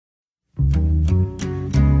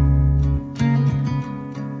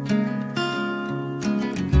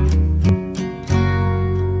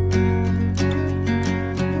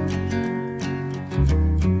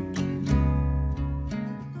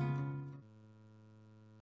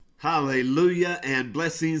Hallelujah and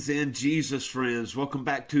blessings in Jesus, friends. Welcome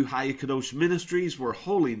back to Hayakadosh Ministries, where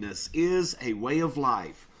holiness is a way of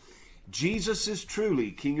life. Jesus is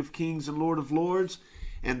truly King of Kings and Lord of Lords,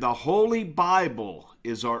 and the Holy Bible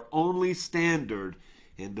is our only standard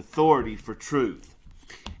and authority for truth.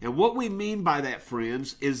 And what we mean by that,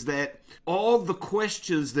 friends, is that all the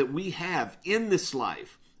questions that we have in this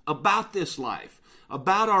life, about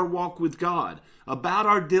our walk with God, about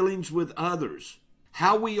our dealings with others,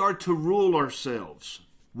 how we are to rule ourselves,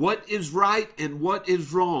 what is right and what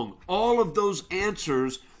is wrong, all of those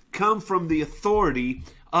answers come from the authority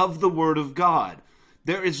of the Word of God.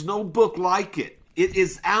 There is no book like it. It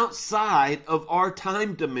is outside of our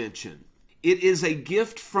time dimension. It is a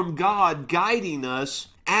gift from God guiding us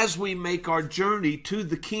as we make our journey to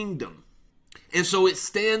the kingdom. And so it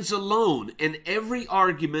stands alone, and every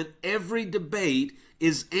argument, every debate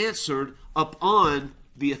is answered upon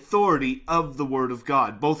the authority of the Word of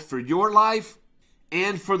God, both for your life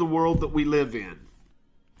and for the world that we live in.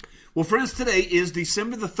 Well, friends, today is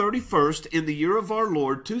December the 31st in the year of our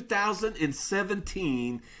Lord,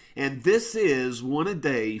 2017, and this is One a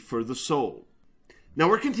Day for the Soul. Now,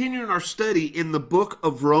 we're continuing our study in the book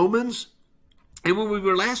of Romans, and when we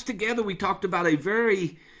were last together, we talked about a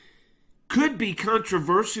very could-be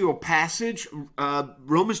controversial passage,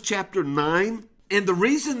 Romans chapter 9. And the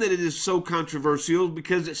reason that it is so controversial is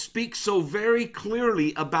because it speaks so very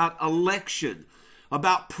clearly about election,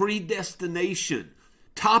 about predestination,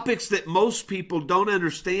 topics that most people don't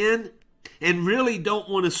understand and really don't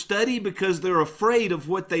want to study because they're afraid of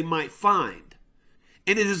what they might find.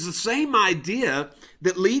 And it is the same idea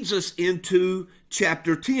that leads us into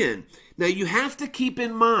chapter 10. Now you have to keep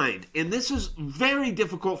in mind, and this is very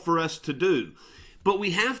difficult for us to do, but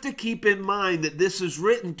we have to keep in mind that this is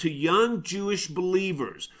written to young Jewish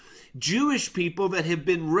believers, Jewish people that have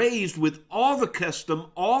been raised with all the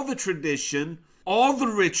custom, all the tradition, all the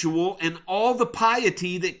ritual, and all the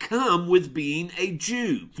piety that come with being a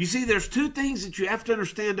Jew. You see, there's two things that you have to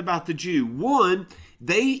understand about the Jew. One,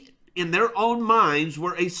 they, in their own minds,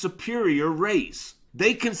 were a superior race.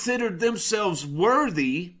 They considered themselves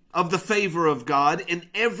worthy of the favor of God and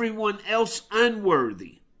everyone else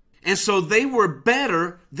unworthy. And so they were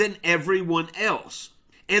better than everyone else.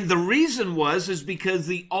 And the reason is because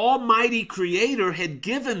the Almighty Creator had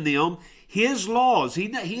given them His laws.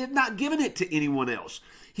 He had not given it to anyone else.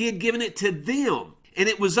 He had given it to them. And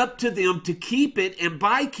it was up to them to keep it, and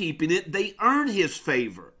by keeping it, they earn His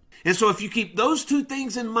favor. And so if you keep those two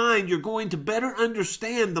things in mind, you're going to better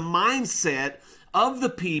understand the mindset of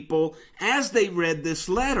the people as they read this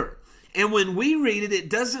letter. And when we read it, it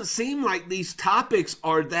doesn't seem like these topics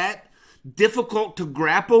are that difficult to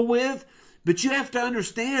grapple with, but you have to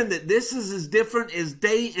understand that this is as different as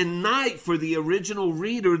day and night for the original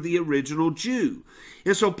reader, the original Jew.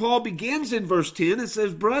 And so Paul begins in verse 10 and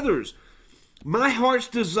says, "Brothers, my heart's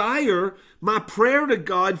desire, my prayer to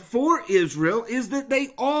God for Israel is that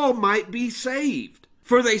they all might be saved.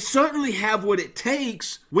 For they certainly have what it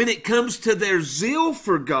takes when it comes to their zeal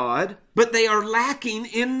for God, but they are lacking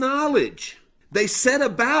in knowledge. They set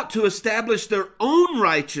about to establish their own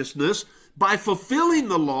righteousness by fulfilling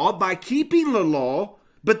the law, by keeping the law,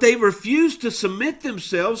 but they refuse to submit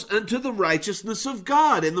themselves unto the righteousness of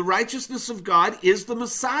God." And the righteousness of God is the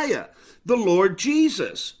Messiah, the Lord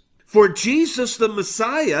Jesus. For Jesus, the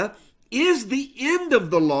Messiah, is the end of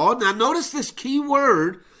the law. Now notice this key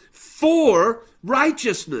word, for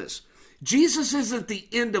righteousness. Jesus isn't the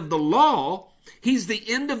end of the law. He's the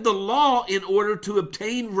end of the law in order to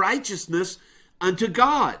obtain righteousness unto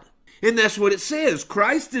God. And that's what it says.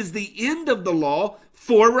 Christ is the end of the law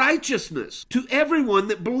for righteousness to everyone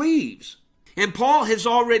that believes. And Paul has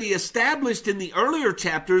already established in the earlier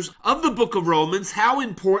chapters of the book of Romans how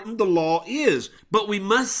important the law is. But we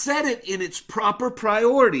must set it in its proper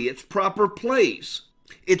priority, its proper place.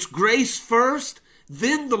 It's grace first,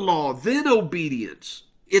 then the law, then obedience.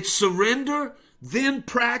 It's surrender, then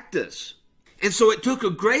practice. And so it took a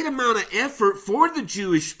great amount of effort for the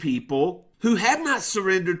Jewish people who had not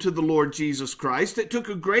surrendered to the Lord Jesus Christ. It took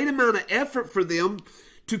a great amount of effort for them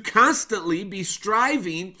to constantly be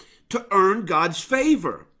striving to earn God's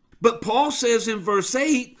favor. But Paul says in verse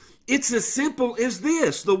 8, it's as simple as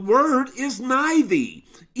this: the word is nigh thee,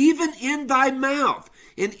 even in thy mouth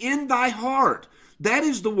and in thy heart. That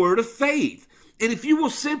is the word of faith. And if you will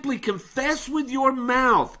simply confess with your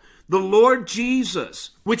mouth the Lord Jesus,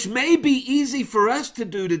 which may be easy for us to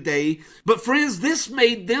do today, but friends, this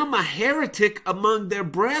made them a heretic among their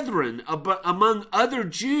brethren, among other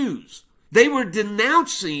Jews. They were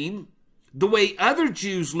denouncing the way other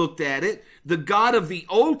Jews looked at it, the God of the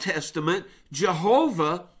Old Testament,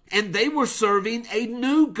 Jehovah, and they were serving a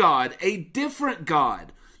new God, a different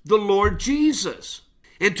God, the Lord Jesus.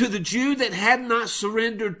 And to the Jew that had not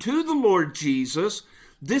surrendered to the Lord Jesus,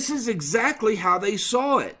 this is exactly how they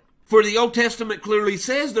saw it. For the Old Testament clearly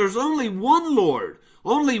says there's only one Lord,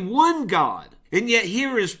 only one God. And yet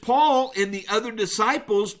here is Paul and the other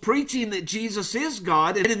disciples preaching that Jesus is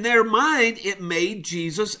God, and in their mind it made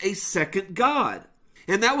Jesus a second God.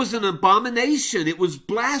 And that was an abomination. It was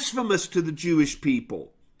blasphemous to the Jewish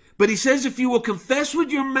people. But he says, if you will confess with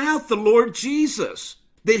your mouth the Lord Jesus,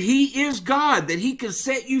 that he is God, that he can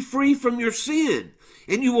set you free from your sin,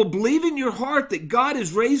 and you will believe in your heart that God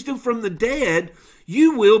has raised him from the dead,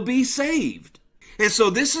 you will be saved. And so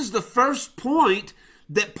this is the first point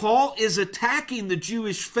that Paul is attacking the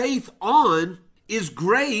Jewish faith on, is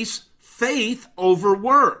grace, faith over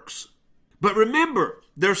works. But remember,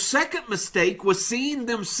 their second mistake was seeing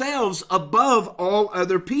themselves above all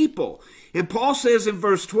other people. And Paul says in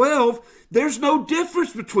verse 12, there's no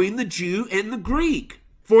difference between the Jew and the Greek.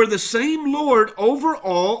 For the same Lord over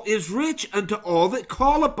all is rich unto all that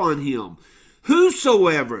call upon him.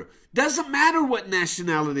 Whosoever, doesn't matter what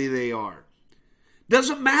nationality they are.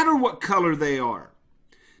 Doesn't matter what color they are.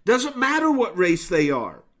 Doesn't matter what race they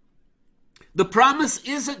are. The promise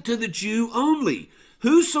isn't to the Jew only.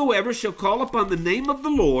 Whosoever shall call upon the name of the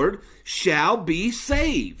Lord shall be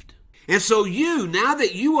saved. And so you, now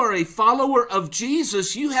that you are a follower of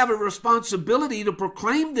Jesus, you have a responsibility to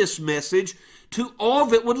proclaim this message to all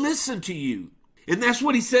that would listen to you. And that's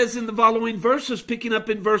what he says in the following verses, picking up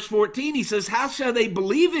in verse 14. He says, how shall they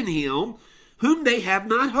believe in him whom they have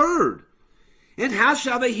not heard? And how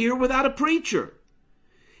shall they hear without a preacher?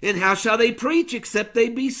 And how shall they preach except they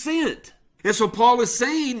be sent? And so Paul is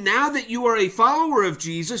saying, now that you are a follower of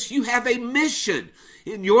Jesus, you have a mission.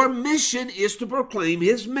 And your mission is to proclaim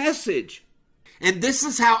his message. And this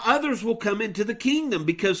is how others will come into the kingdom,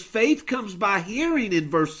 because faith comes by hearing in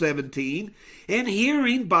verse 17, and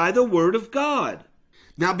hearing by the word of God.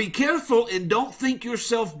 Now be careful and don't think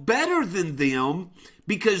yourself better than them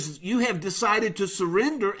because you have decided to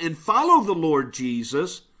surrender and follow the Lord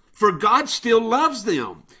Jesus. For God still loves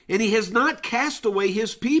them, and he has not cast away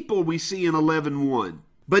his people, we see in 11:1.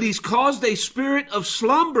 But he's caused a spirit of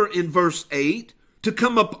slumber in verse 8 to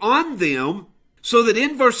come upon them, so that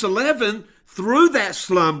in verse 11, through that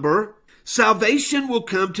slumber, salvation will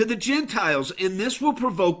come to the Gentiles, and this will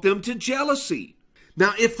provoke them to jealousy.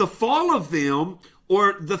 Now, if the fall of them,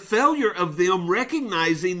 or the failure of them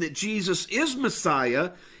recognizing that Jesus is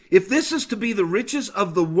Messiah, if this is to be the riches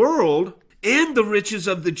of the world and the riches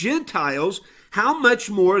of the Gentiles, how much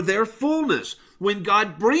more their fullness, when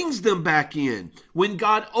God brings them back in, when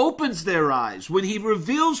God opens their eyes, when he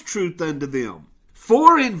reveals truth unto them.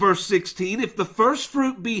 For in verse 16, if the first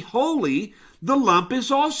fruit be holy, the lump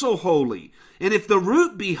is also holy. And if the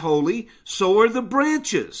root be holy, so are the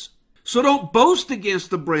branches. So don't boast against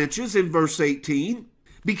the branches in verse 18,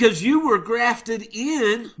 because you were grafted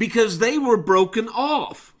in because they were broken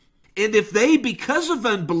off. And if they, because of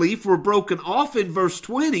unbelief, were broken off in verse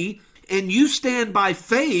 20, and you stand by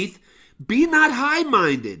faith, be not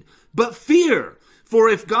high-minded, but fear. For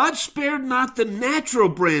if God spared not the natural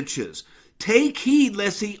branches, take heed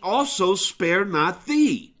lest he also spare not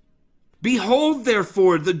thee. Behold,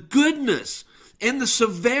 therefore, the goodness and the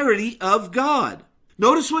severity of God.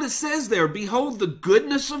 Notice what it says there. Behold the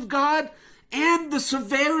goodness of God and the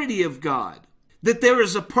severity of God. That there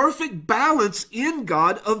is a perfect balance in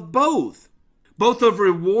God of both of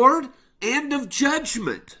reward and of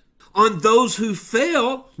judgment. On those who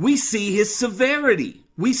fail, we see his severity.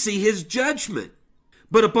 We see his judgment.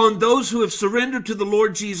 But upon those who have surrendered to the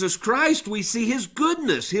Lord Jesus Christ, we see his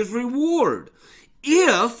goodness, his reward.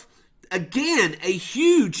 If, again, a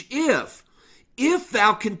huge if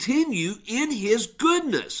thou continue in his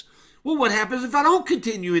goodness. Well, what happens if I don't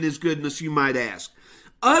continue in his goodness, you might ask?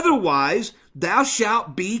 Otherwise, thou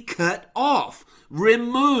shalt be cut off,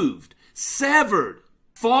 removed, severed,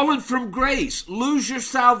 fallen from grace, lose your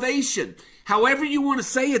salvation. However you want to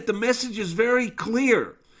say it, the message is very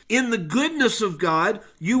clear. In the goodness of God,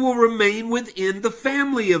 you will remain within the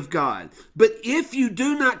family of God. But if you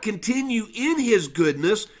do not continue in his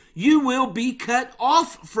goodness, you will be cut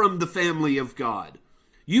off from the family of God.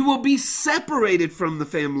 You will be separated from the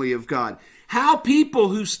family of God. How people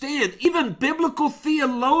who stand, even biblical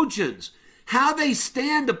theologians, how they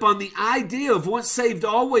stand upon the idea of once saved,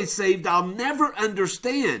 always saved, I'll never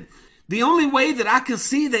understand. The only way that I can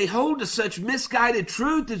see they hold to such misguided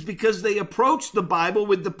truth is because they approach the Bible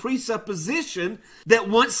with the presupposition that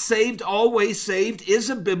once saved, always saved is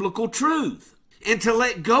a biblical truth. And to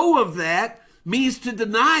let go of that means to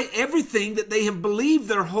deny everything that they have believed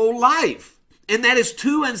their whole life. and that is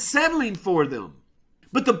too unsettling for them.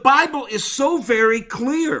 But the Bible is so very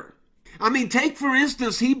clear. I mean, take for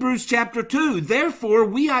instance Hebrews chapter 2. Therefore,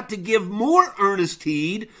 we ought to give more earnest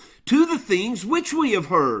heed to the things which we have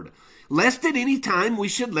heard, lest at any time we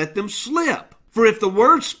should let them slip. For if the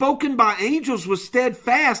word spoken by angels was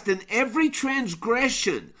steadfast, and every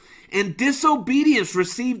transgression and disobedience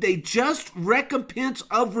received a just recompense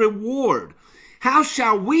of reward, how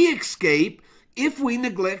shall we escape if we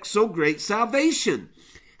neglect so great salvation?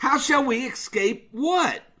 How shall we escape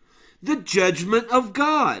what? The judgment of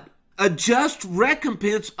God, a just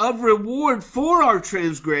recompense of reward for our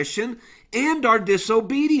transgression and our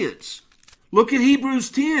disobedience. Look at Hebrews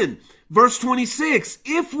 10, verse 26.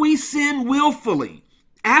 If we sin willfully,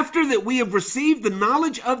 after that we have received the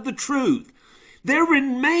knowledge of the truth, there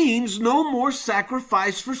remains no more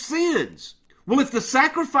sacrifice for sins. Well, if the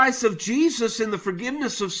sacrifice of Jesus and the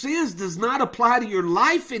forgiveness of sins does not apply to your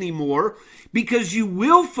life anymore because you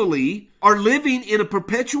willfully are living in a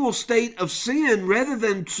perpetual state of sin rather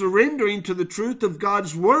than surrendering to the truth of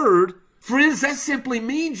God's word, friends, that simply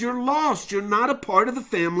means you're lost. You're not a part of the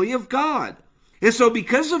family of God. And so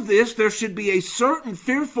because of this, there should be a certain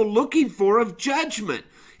fearful looking for of judgment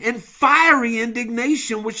and fiery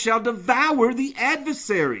indignation which shall devour the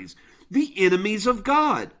adversaries, the enemies of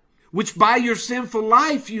God, which by your sinful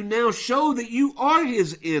life you now show that you are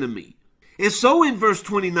his enemy. And so in verse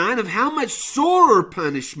 29, of how much sorer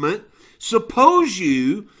punishment, suppose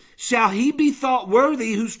you, shall he be thought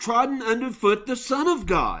worthy who's trodden underfoot the Son of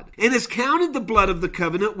God, and has counted the blood of the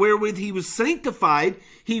covenant wherewith he was sanctified.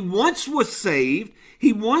 He once was saved,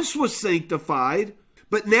 he once was sanctified,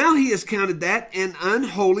 but now he has counted that an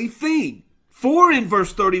unholy thing. For in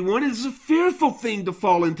verse 31, it is a fearful thing to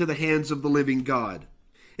fall into the hands of the living God.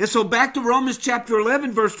 And so back to Romans chapter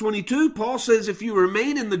 11, verse 22, Paul says, if you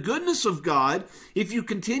remain in the goodness of God, if you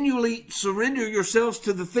continually surrender yourselves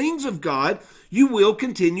to the things of God, you will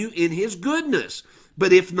continue in his goodness.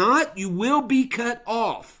 But if not, you will be cut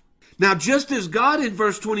off. Now, just as God in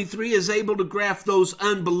verse 23 is able to graft those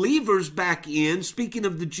unbelievers back in, speaking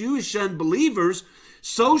of the Jewish unbelievers,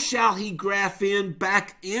 so shall he graft in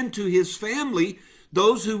back into his family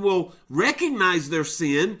those who will recognize their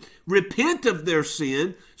sin, repent of their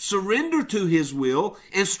sin, surrender to his will,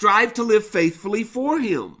 and strive to live faithfully for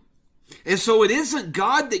him. And so it isn't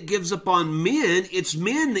God that gives up on men, it's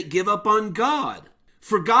men that give up on God.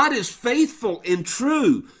 For God is faithful and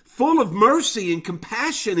true, full of mercy and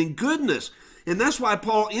compassion and goodness. And that's why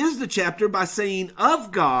Paul ends the chapter by saying,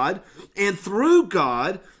 of God and through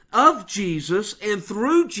God, of Jesus and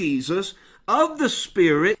through Jesus, of the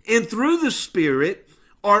Spirit and through the Spirit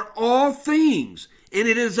are all things, and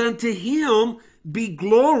it is unto him be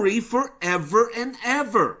glory forever and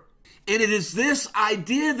ever. And it is this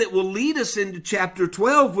idea that will lead us into chapter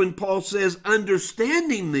 12 when Paul says,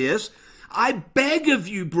 understanding this, I beg of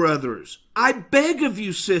you, brothers, I beg of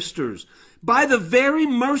you, sisters, by the very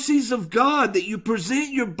mercies of God, that you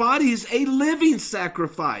present your bodies a living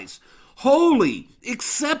sacrifice, holy,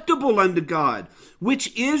 acceptable unto God,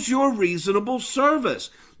 which is your reasonable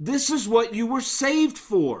service. This is what you were saved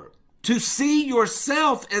for, to see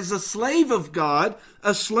yourself as a slave of God,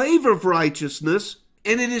 a slave of righteousness,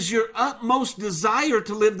 and it is your utmost desire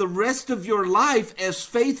to live the rest of your life as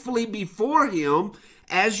faithfully before him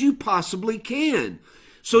as you possibly can.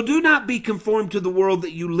 So do not be conformed to the world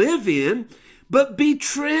that you live in, but be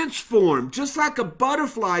transformed, just like a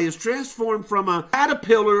butterfly is transformed from a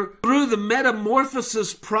caterpillar through the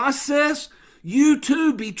metamorphosis process. You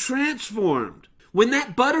too be transformed. When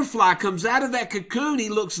that butterfly comes out of that cocoon, he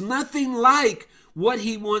looks nothing like what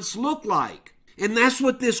he once looked like. And that's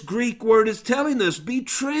what this Greek word is telling us. Be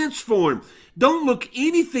transformed. Don't look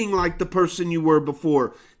anything like the person you were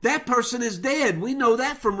before. That person is dead. We know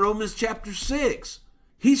that from Romans chapter 6.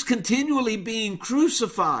 He's continually being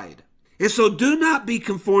crucified. And so do not be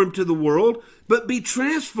conformed to the world, but be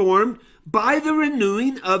transformed by the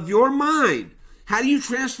renewing of your mind. How do you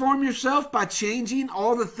transform yourself? By changing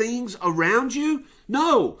all the things around you?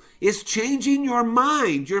 No, it's changing your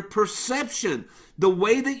mind, your perception, the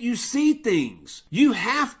way that you see things. You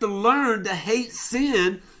have to learn to hate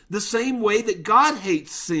sin the same way that God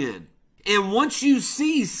hates sin. And once you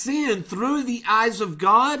see sin through the eyes of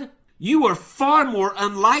God, you are far more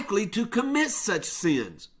unlikely to commit such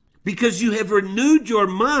sins. Because you have renewed your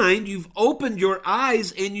mind, you've opened your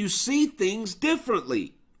eyes, and you see things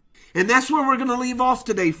differently. And that's where we're going to leave off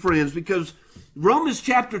today, friends, because Romans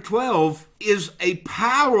chapter 12 is a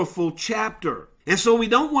powerful chapter. And so we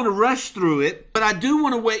don't want to rush through it, but I do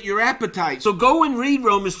want to whet your appetite. So go and read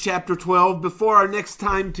Romans chapter 12 before our next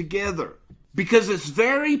time together, because it's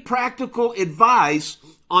very practical advice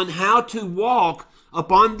on how to walk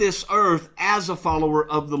upon this earth as a follower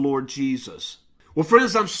of the Lord Jesus. Well,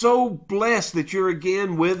 friends, I'm so blessed that you're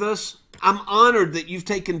again with us. I'm honored that you've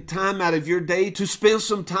taken time out of your day to spend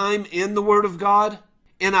some time in the Word of God.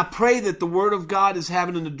 And I pray that the Word of God is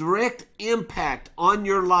having a direct impact on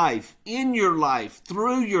your life, in your life,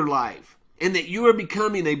 through your life, and that you are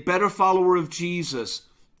becoming a better follower of Jesus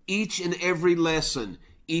each and every lesson,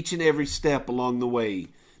 each and every step along the way.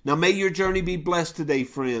 Now may your journey be blessed today,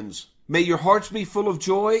 friends. May your hearts be full of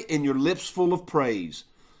joy and your lips full of praise.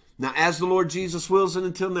 Now, as the Lord Jesus wills, and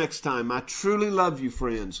until next time, I truly love you,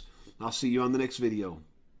 friends. I'll see you on the next video.